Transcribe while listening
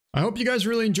I hope you guys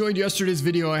really enjoyed yesterday's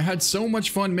video. I had so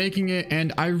much fun making it,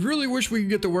 and I really wish we could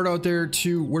get the word out there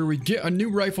to where we get a new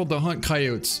rifle to hunt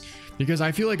coyotes, because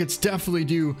I feel like it's definitely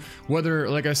due, whether,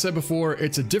 like I said before,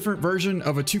 it's a different version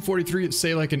of a 243,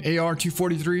 say like an AR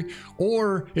 243,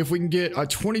 or if we can get a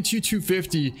 22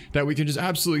 250 that we can just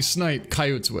absolutely snipe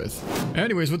coyotes with.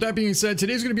 Anyways, with that being said,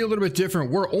 today's going to be a little bit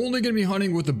different. We're only going to be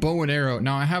hunting with the bow and arrow.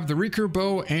 Now, I have the recurve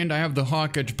bow and I have the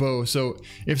Hawkeye bow, so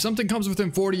if something comes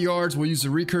within 40 yards, we'll use the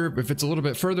recurve. If it's a little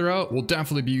bit further out, we'll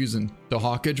definitely be using the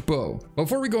Hawkeye bow.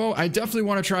 Before we go, I definitely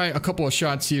want to try a couple of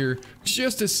shots here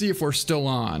just to see if we're still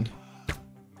on.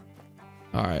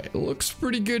 All right, it looks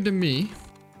pretty good to me.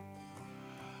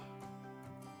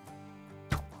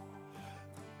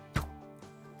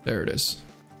 There it is.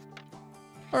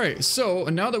 All right, so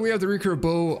now that we have the recurve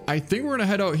bow, I think we're gonna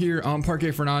head out here on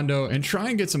Parque Fernando and try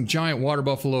and get some giant water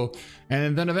buffalo,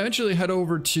 and then eventually head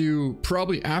over to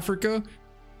probably Africa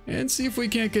and see if we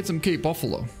can't get some Cape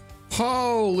buffalo.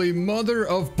 Holy mother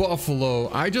of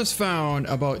buffalo. I just found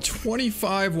about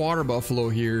 25 water buffalo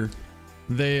here.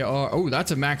 They are, oh,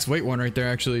 that's a max weight one right there,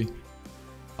 actually.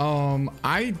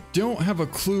 I don't have a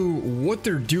clue what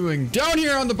they're doing down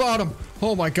here on the bottom.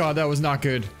 Oh my god, that was not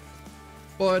good.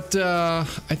 But I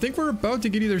think we're about to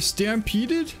get either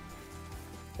stampeded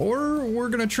or we're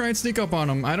gonna try and sneak up on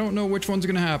them. I don't know which one's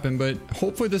gonna happen, but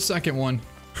hopefully the second one.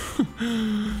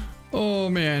 Oh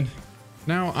man.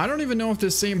 Now, I don't even know if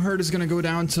this same herd is going to go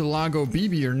down to Lago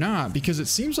Bibi or not, because it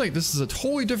seems like this is a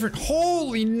totally different...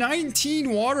 Holy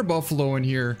 19 water buffalo in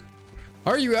here.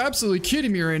 Are you absolutely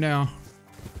kidding me right now?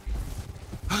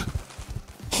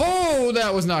 Oh,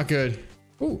 that was not good.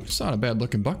 Oh, it's not a bad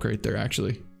looking buck right there,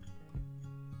 actually.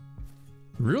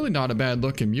 Really not a bad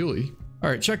looking muley.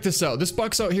 All right, check this out. This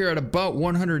buck's out here at about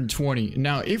 120.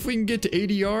 Now, if we can get to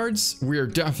 80 yards, we are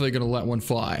definitely going to let one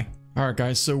fly. All right,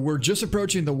 guys, so we're just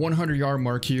approaching the 100-yard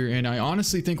mark here, and I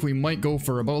honestly think we might go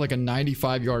for about like a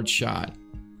 95-yard shot.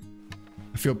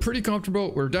 I feel pretty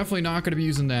comfortable. We're definitely not going to be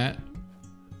using that,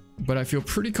 but I feel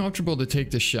pretty comfortable to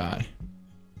take this shot.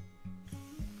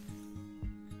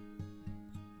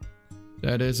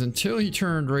 That is until he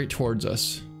turned right towards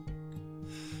us.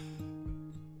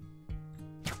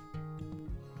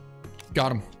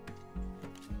 Got him.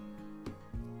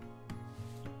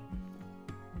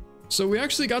 So we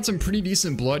actually got some pretty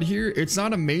decent blood here. It's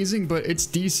not amazing, but it's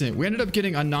decent. We ended up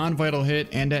getting a non-vital hit,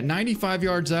 and at 95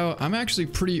 yards out, I'm actually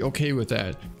pretty okay with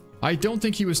that. I don't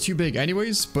think he was too big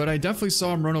anyways, but I definitely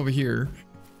saw him run over here.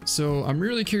 So I'm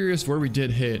really curious where we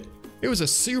did hit. It was a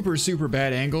super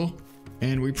bad angle,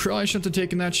 and we probably shouldn't have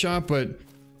taken that shot, but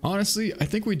honestly, I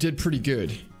think we did pretty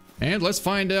good. And let's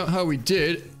find out how we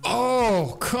did.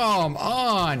 Oh, come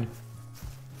on.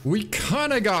 We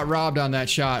kind of got robbed on that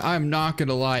shot. I'm not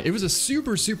gonna lie. It was a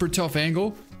super tough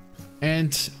angle.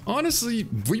 And honestly,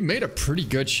 we made a pretty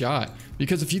good shot.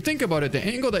 Because if you think about it, the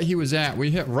angle that he was at,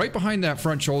 we hit right behind that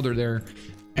front shoulder there.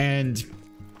 And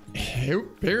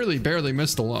it barely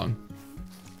missed the lung.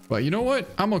 But you know what?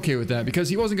 I'm okay with that because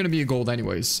he wasn't gonna be a gold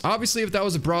anyways. Obviously, if that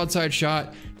was a broadside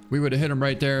shot, we would have hit him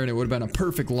right there and it would have been a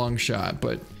perfect lung shot.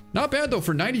 But not bad though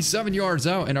for 97 yards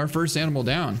out and our first animal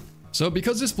down. So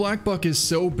because this black buck is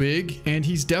so big and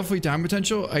he's definitely time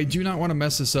potential, I do not want to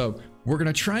mess this up. We're going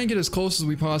to try and get as close as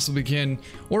we possibly can,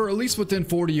 or at least within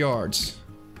 40 yards.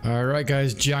 All right,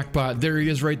 guys, jackpot. There he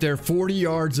is right there, 40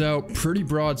 yards out, pretty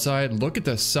broadside. Look at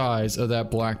the size of that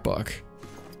black buck.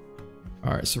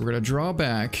 All right, so we're going to draw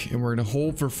back and we're going to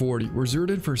hold for 40. We're zeroed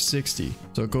in for 60.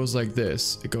 So it goes like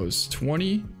this. It goes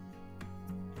 20,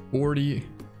 40,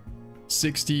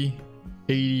 60,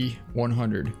 80,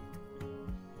 100.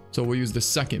 So we'll use the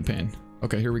second pin.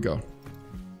 Okay, here we go.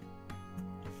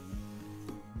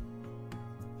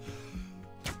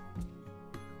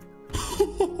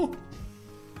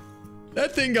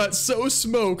 That thing got so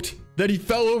smoked that he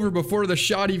fell over before the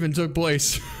shot even took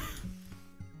place.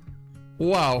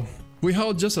 Wow. We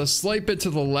held just a slight bit to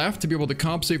the left to be able to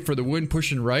compensate for the wind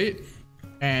pushing right,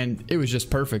 and it was just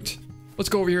perfect. Let's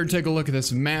go over here and take a look at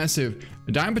this massive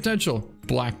dime potential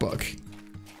black buck.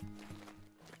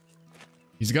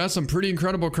 He's got some pretty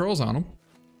incredible curls on him.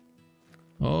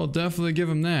 I'll definitely give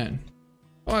him that.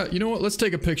 All right, you know what? Let's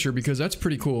take a picture because that's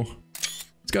pretty cool.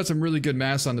 It's got some really good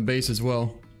mass on the base as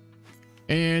well.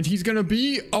 And he's gonna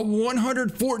be a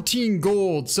 114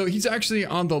 gold. So he's actually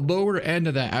on the lower end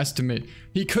of that estimate.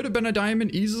 He could have been a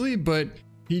diamond easily, but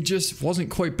he just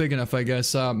wasn't quite big enough, I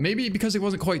guess. Maybe because he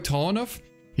wasn't quite tall enough.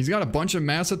 He's got a bunch of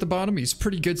mass at the bottom. He's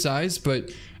pretty good size,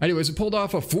 but anyways, we pulled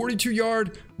off a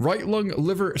 42-yard right lung,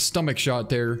 liver, stomach shot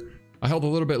there. I held a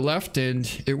little bit left and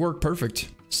it worked perfect.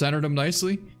 Centered him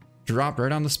nicely, dropped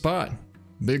right on the spot.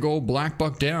 Big old black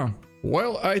buck down.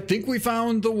 Well, I think we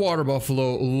found the water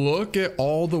buffalo. Look at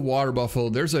all the water buffalo.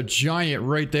 There's a giant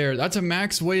right there. That's a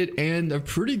max weight and a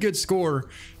pretty good score.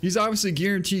 He's obviously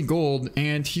guaranteed gold,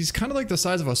 and he's kind of like the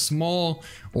size of a small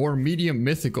or medium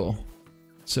mythical.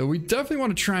 So we definitely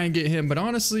want to try and get him, but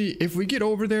honestly, if we get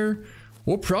over there,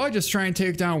 we'll probably just try and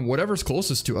take down whatever's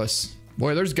closest to us.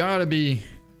 Boy, there's gotta be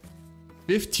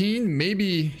 15,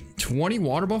 maybe 20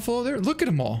 water buffalo there. Look at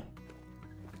them all.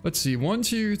 Let's see, 1,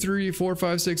 2, 3, 4,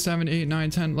 5, 6, 7, 8, 9,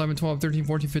 10, 11, 12, 13,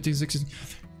 14, 15, 16,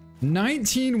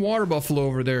 19 water buffalo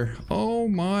over there. Oh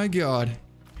my god.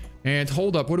 And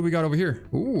hold up, what do we got over here?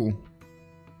 Ooh,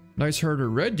 nice herd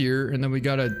of red deer, and then we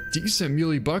got a decent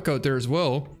muley buck out there as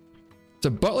well. It's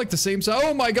about like the same size.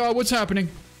 Oh my god, what's happening?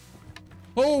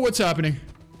 Oh, what's happening?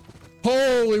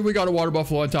 Holy, we got a water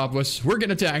buffalo on top of us. We're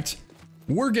getting attacked.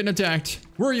 We're getting attacked.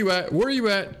 Where are you at? Where are you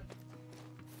at?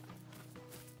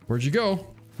 Where'd you go?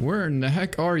 Where in the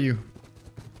heck are you?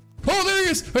 Oh, there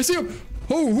he is! I see him!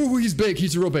 Oh, he's big.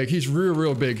 He's real big. He's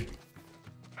real big.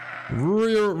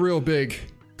 Real big.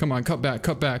 Come on, cut back,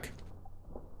 cut back.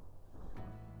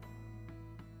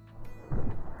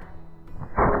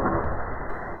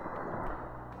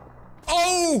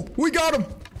 Oh, we got him!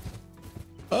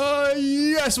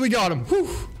 Yes, we got him. Whew.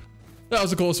 That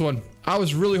was a close one. I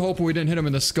was really hoping we didn't hit him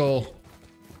in the skull.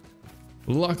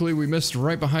 Luckily, we missed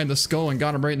right behind the skull and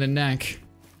got him right in the neck.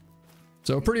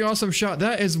 So a pretty awesome shot.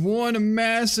 That is one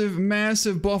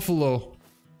massive buffalo.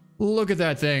 Look at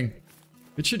that thing.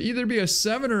 It should either be a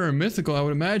 7 or a mythical, I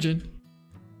would imagine.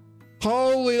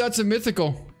 Holy, that's a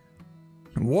mythical.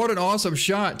 What an awesome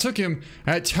shot. Took him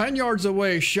at 10 yards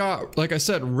away, shot, like I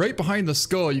said, right behind the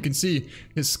skull. You can see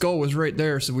his skull was right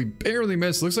there, so we barely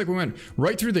missed. Looks like we went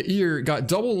right through the ear, got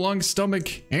double lung, stomach,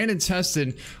 and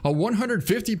intestine. A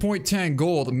 150.10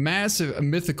 gold, massive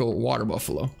mythical water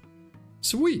buffalo.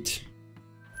 Sweet.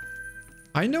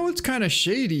 I know it's kind of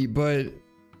shady, but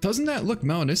doesn't that look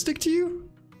melanistic to you?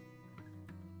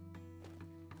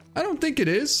 I don't think it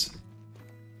is,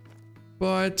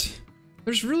 but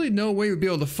there's really no way we'd be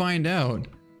able to find out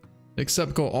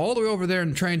except go all the way over there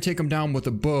and try and take him down with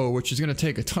a bow, which is going to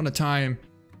take a ton of time.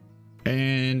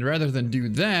 And rather than do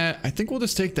that, I think we'll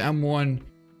just take the M1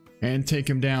 and take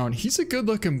him down. He's a good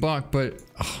looking buck, but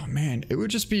oh man, it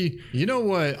would just be, you know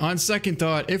what, on second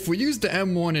thought, if we used the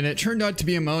M1 and it turned out to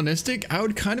be a melanistic, I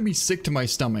would kind of be sick to my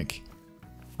stomach.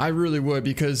 I really would,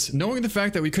 because knowing the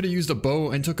fact that we could have used a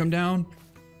bow and took him down,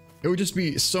 it would just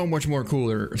be so much more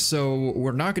cooler. So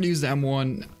we're not going to use the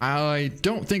M1. I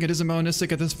don't think it is a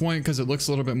melanistic at this point because it looks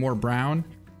a little bit more brown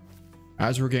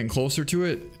as we're getting closer to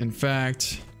it. In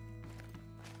fact,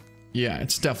 yeah,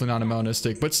 it's definitely not a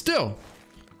melanistic, but still,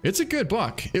 it's a good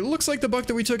buck. It looks like the buck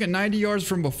that we took at 90 yards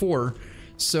from before.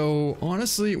 So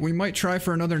honestly, we might try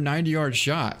for another 90-yard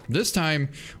shot. This time,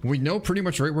 we know pretty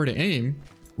much right where to aim.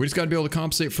 We just got to be able to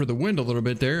compensate for the wind a little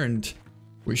bit there, and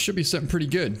we should be sitting pretty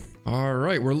good. All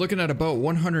right, we're looking at about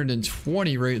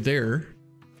 120 right there.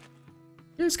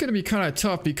 It's going to be kind of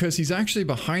tough because he's actually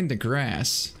behind the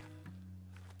grass.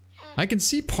 I can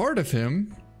see part of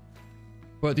him,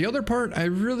 but the other part I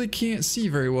really can't see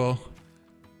very well.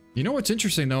 You know what's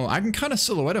interesting though? I can kind of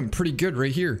silhouette him pretty good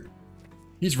right here.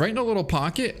 He's right in a little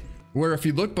pocket where if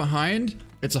you look behind,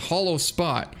 it's a hollow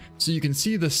spot. So you can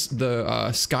see the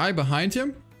sky behind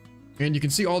him, and you can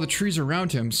see all the trees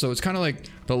around him. So it's kind of like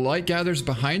the light gathers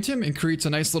behind him and creates a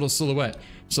nice little silhouette.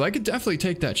 So I could definitely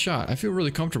take that shot. I feel really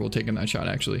comfortable taking that shot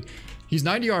actually. He's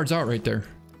 90 yards out right there.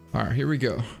 All right, here we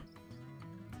go.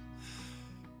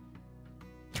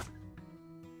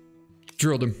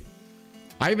 Drilled him.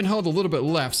 I even held a little bit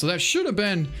left, so that should have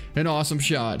been an awesome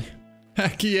shot.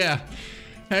 Heck yeah.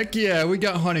 Heck yeah, we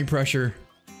got hunting pressure.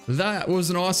 That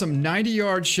was an awesome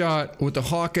 90-yard shot with the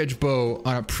hawk edge bow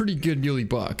on a pretty good muley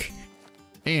buck.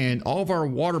 And all of our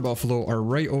water buffalo are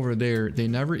right over there. They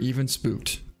never even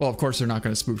spooked. Well, of course they're not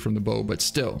going to spook from the bow, but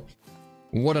still.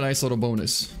 What a nice little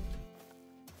bonus.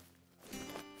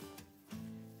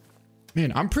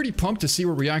 Man, I'm pretty pumped to see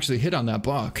where we actually hit on that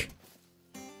buck.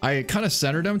 I kind of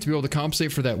centered him to be able to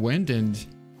compensate for that wind, and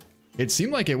it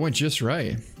seemed like it went just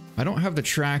right. I don't have the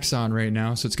tracks on right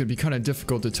now, so it's going to be kind of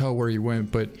difficult to tell where he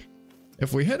went, but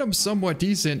if we hit him somewhat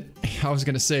decent, I was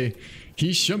going to say,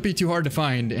 he shouldn't be too hard to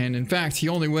find, and in fact, he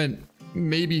only went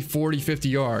maybe 40, 50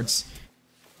 yards.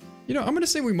 You know, I'm going to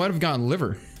say we might have gotten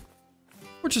liver,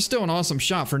 which is still an awesome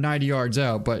shot for 90 yards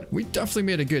out, but we definitely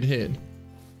made a good hit.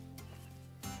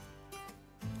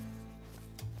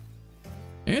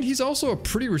 And he's also a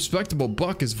pretty respectable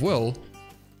buck as well.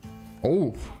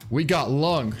 Oh, we got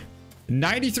lung.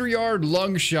 93-yard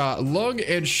lung shot, lung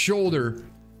and shoulder.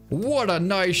 What a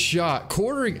nice shot,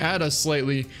 quartering at us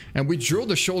slightly, and we drilled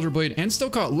the shoulder blade and still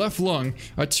caught left lung,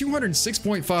 a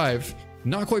 206.5.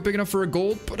 Not quite big enough for a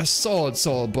gold, but a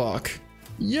solid buck.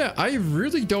 Yeah, I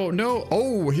really don't know.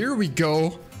 Oh, here we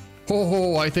go.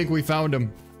 Oh, I think we found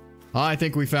him. I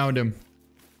think we found him.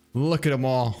 Look at them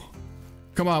all.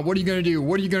 Come on, what are you gonna do?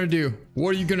 What are you gonna do? What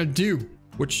are you gonna do?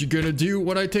 What you gonna do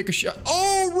when I take a shot?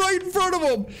 Oh, right in front of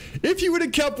him! If he would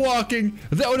have kept walking,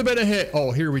 that would have been a hit.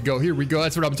 Oh, here we go, here we go.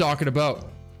 That's what I'm talking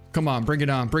about. Come on, bring it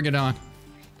on, bring it on.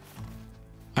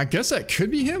 I guess that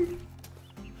could be him.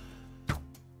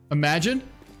 Imagine.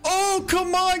 Oh,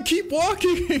 come on, keep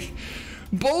walking.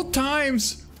 Both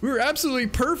times we were absolutely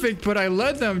perfect, but I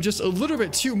led them just a little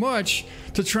bit too much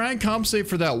to try and compensate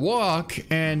for that walk,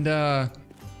 and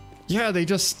yeah, they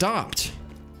just stopped.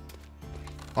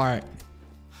 All right.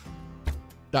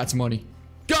 That's money.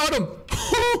 Got him!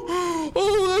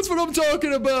 Oh, that's what I'm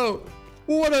talking about.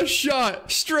 What a shot.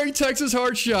 Straight Texas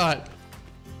heart shot.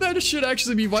 That should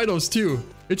actually be vitals too.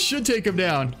 It should take him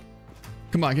down.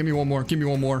 Come on, give me one more. Give me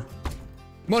one more.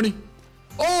 Money.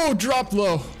 Oh, dropped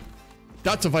low.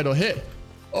 That's a vital hit.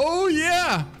 Oh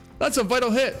yeah, that's a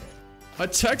vital hit. A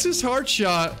Texas heart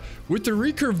shot with the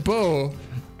recurve bow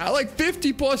at like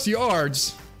 50 plus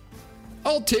yards.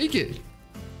 I'll take it.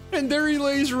 And there he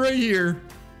lays right here.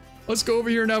 Let's go over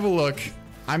here and have a look.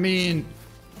 I mean,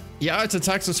 yeah, it's a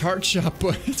Texas heart shot,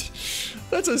 but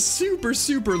that's a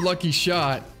super lucky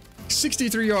shot.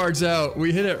 63 yards out,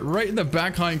 we hit it right in the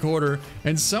back hind quarter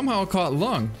and somehow caught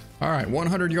lung. All right,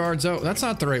 100 yards out. That's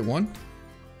not the right one.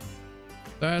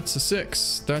 That's a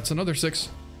 6. That's another 6.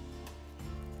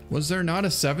 Was there not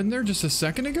a 7 there just a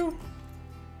second ago?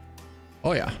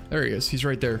 Oh yeah, there he is. He's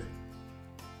right there.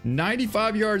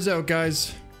 95 yards out,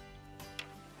 guys.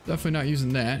 Definitely not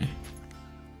using that.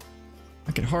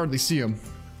 I can hardly see him.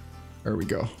 There we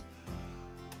go.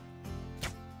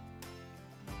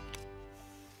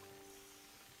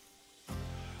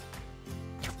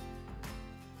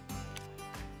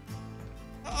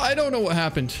 I don't know what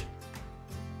happened.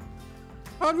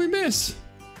 How'd we miss?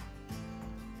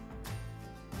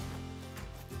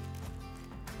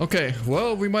 Okay,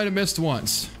 well, we might have missed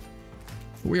once.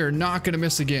 We are not gonna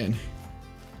miss again.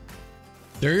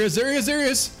 There he is, there he is, there he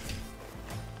is.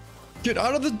 Get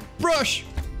out of the brush.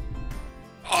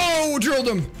 Oh, drilled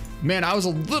him. Man, I was a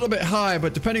little bit high,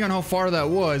 but depending on how far that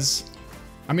was,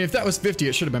 I mean, if that was 50,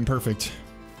 it should have been perfect.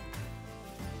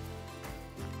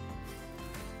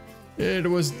 It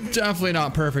was definitely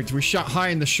not perfect. We shot high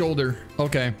in the shoulder.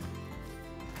 Okay.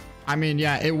 I mean,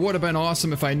 yeah, it would have been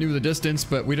awesome if I knew the distance,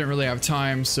 but we didn't really have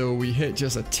time, so we hit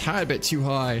just a tad bit too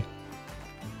high.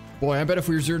 Boy, I bet if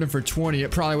we were zeroed in for 20,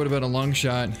 it probably would have been a lung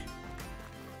shot.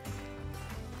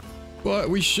 But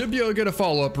we should be able to get a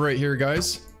follow-up right here,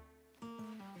 guys.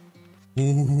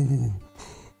 Ooh.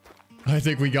 I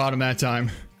think we got him that time.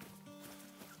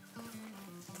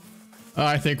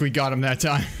 I think we got him that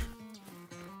time.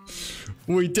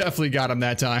 We definitely got him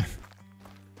that time.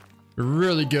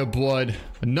 Really good blood.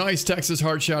 A nice Texas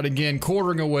heart shot again,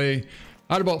 quartering away.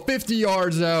 At about 50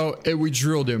 yards out, and we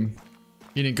drilled him.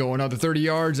 He didn't go another 30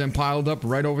 yards and piled up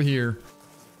right over here.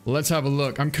 Let's have a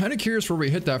look. I'm kind of curious where we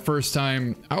hit that first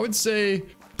time. I would say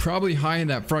probably high in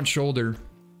that front shoulder.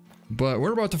 But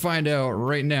we're about to find out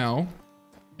right now.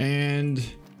 And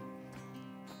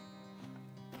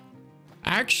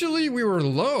actually, we were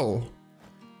low.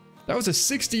 That was a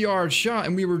 60-yard shot,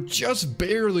 and we were just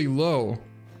barely low.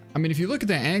 I mean, if you look at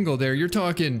the angle there, you're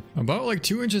talking about like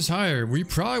 2 inches higher. We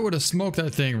probably would have smoked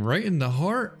that thing right in the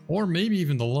heart or maybe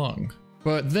even the lung.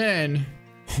 But then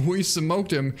we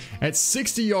smoked him at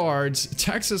 60 yards,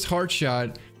 Texas heart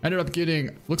shot. Ended up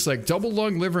getting, looks like double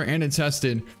lung, liver, and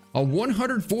intestine. A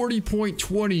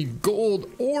 140.20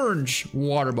 gold orange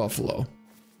water buffalo.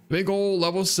 Big ol'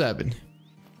 level 7.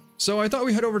 So I thought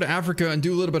we'd head over to Africa and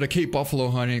do a little bit of Cape buffalo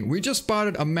hunting. We just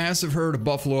spotted a massive herd of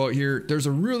buffalo out here. There's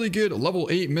a really good level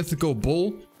 8 mythical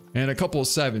bull and a couple of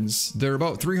 7s. They're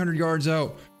about 300 yards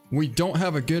out. We don't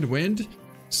have a good wind.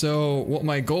 So what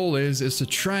my goal is to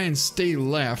try and stay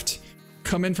left,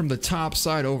 come in from the top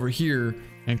side over here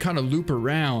and kind of loop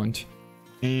around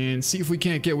and see if we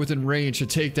can't get within range to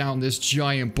take down this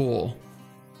giant bull.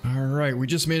 All right, we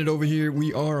just made it over here.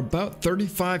 We are about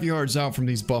 35 yards out from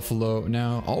these buffalo.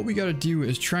 Now, all we got to do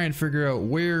is try and figure out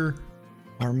where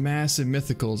our massive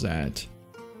mythical's at,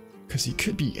 because he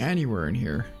could be anywhere in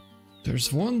here.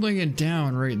 There's one laying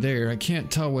down right there. I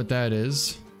can't tell what that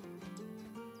is.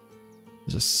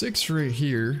 There's a 6 right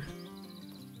here.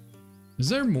 Is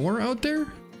there more out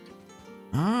there?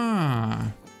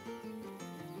 Ah.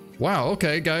 Wow,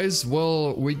 okay, guys.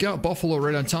 Well, we got buffalo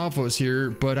right on top of us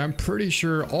here, but I'm pretty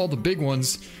sure all the big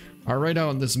ones are right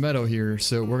out in this meadow here.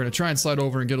 So we're going to try and slide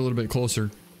over and get a little bit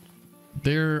closer.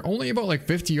 They're only about like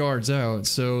 50 yards out,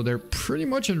 so they're pretty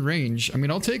much in range. I mean,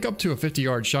 I'll take up to a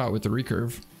 50-yard shot with the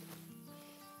recurve.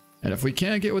 And if we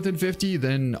can't get within 50,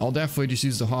 then I'll definitely just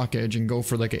use the hawk edge and go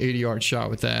for like an 80-yard shot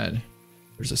with that.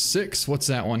 There's a 6. What's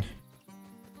that one?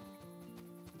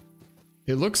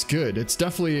 It looks good. It's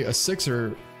definitely a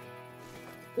 6er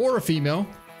or a female,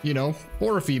 you know,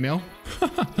 or a female.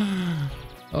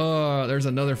 There's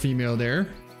another female there.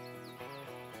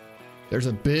 There's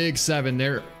a big 7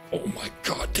 there. Oh my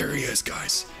god, there he is,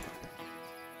 guys.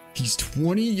 He's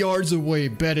 20 yards away,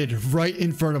 bedded right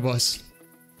in front of us.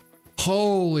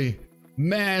 Holy,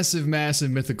 massive,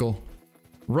 massive mythical.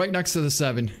 Right next to the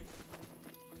 7.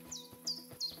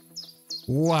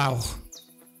 Wow.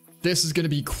 This is going to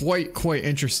be quite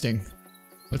interesting.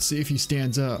 Let's see if he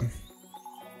stands up.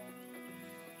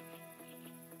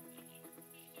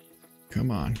 Come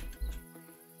on.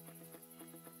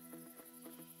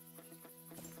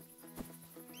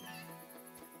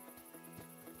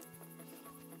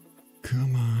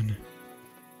 Come on.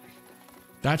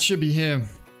 That should be him.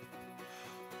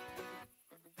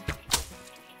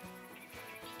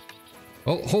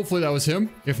 Oh, hopefully that was him.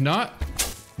 If not,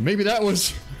 maybe that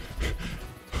was...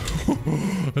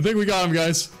 I think we got him,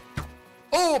 guys.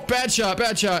 Oh, bad shot,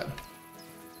 bad shot.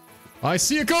 I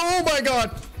see a Kohn. Oh my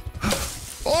god.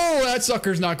 Oh, that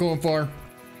sucker's not going far.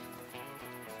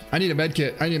 I need a med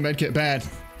kit. I need a med kit bad.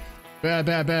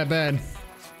 Bad.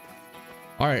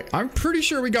 All right, I'm pretty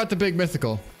sure we got the big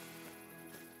mythical.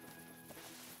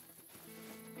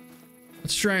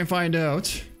 Let's try and find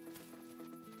out.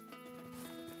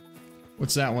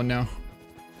 What's that one now?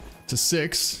 It's a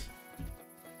 6.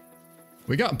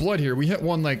 We got blood here. We hit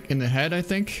one like in the head, I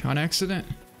think, on accident.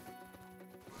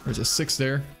 There's a 6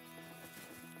 there.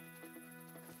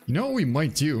 You know what we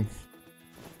might do?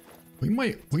 We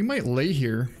might lay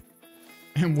here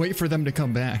and wait for them to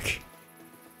come back.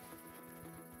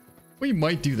 We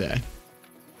might do that.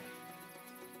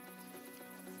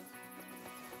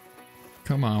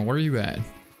 Come on, where are you at?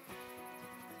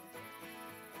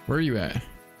 Where are you at?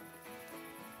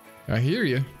 I hear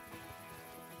you.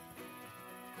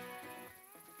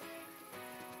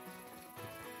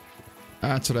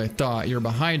 That's what I thought. You're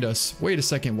behind us. Wait a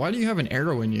second. Why do you have an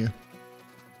arrow in you?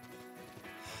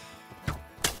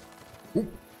 Ooh,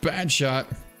 bad shot.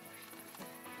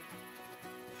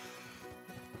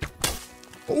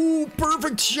 Oh,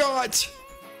 perfect shot.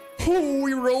 Oh,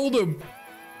 we rolled him.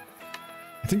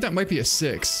 I think that might be a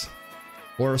 6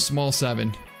 or a small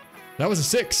 7. That was a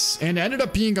 6 and it ended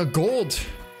up being a gold.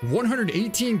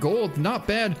 118 gold. Not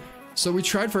bad. So we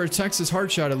tried for a Texas hard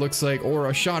shot, it looks like, or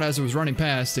a shot as it was running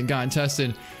past and got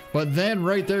tested. But then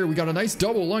right there, we got a nice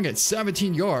double lung at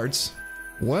 17 yards.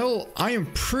 Well, I am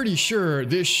pretty sure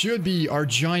this should be our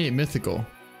giant mythical.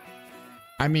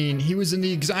 I mean, he was in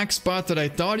the exact spot that I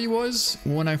thought he was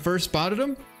when I first spotted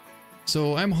him.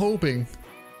 So I'm hoping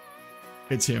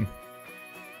it's him.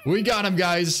 We got him,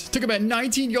 guys. Took him at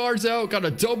 19 yards out, got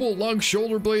a double lung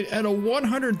shoulder blade and a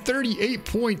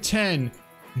 138.10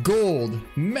 gold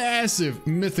massive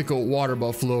mythical water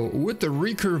buffalo with the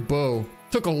recurve bow.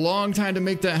 Took a long time to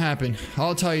make that happen,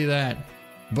 I'll tell you that,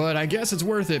 but I guess it's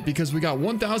worth it because we got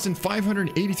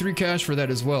 1,583 cash for that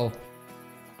as well,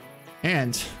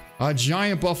 and a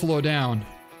giant buffalo down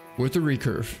with the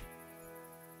recurve.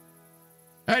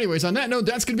 Anyways, on that note,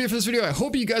 that's gonna be it for this video. I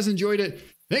hope you guys enjoyed it.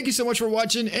 Thank you so much for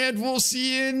watching, and we'll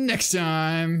see you next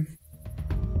time.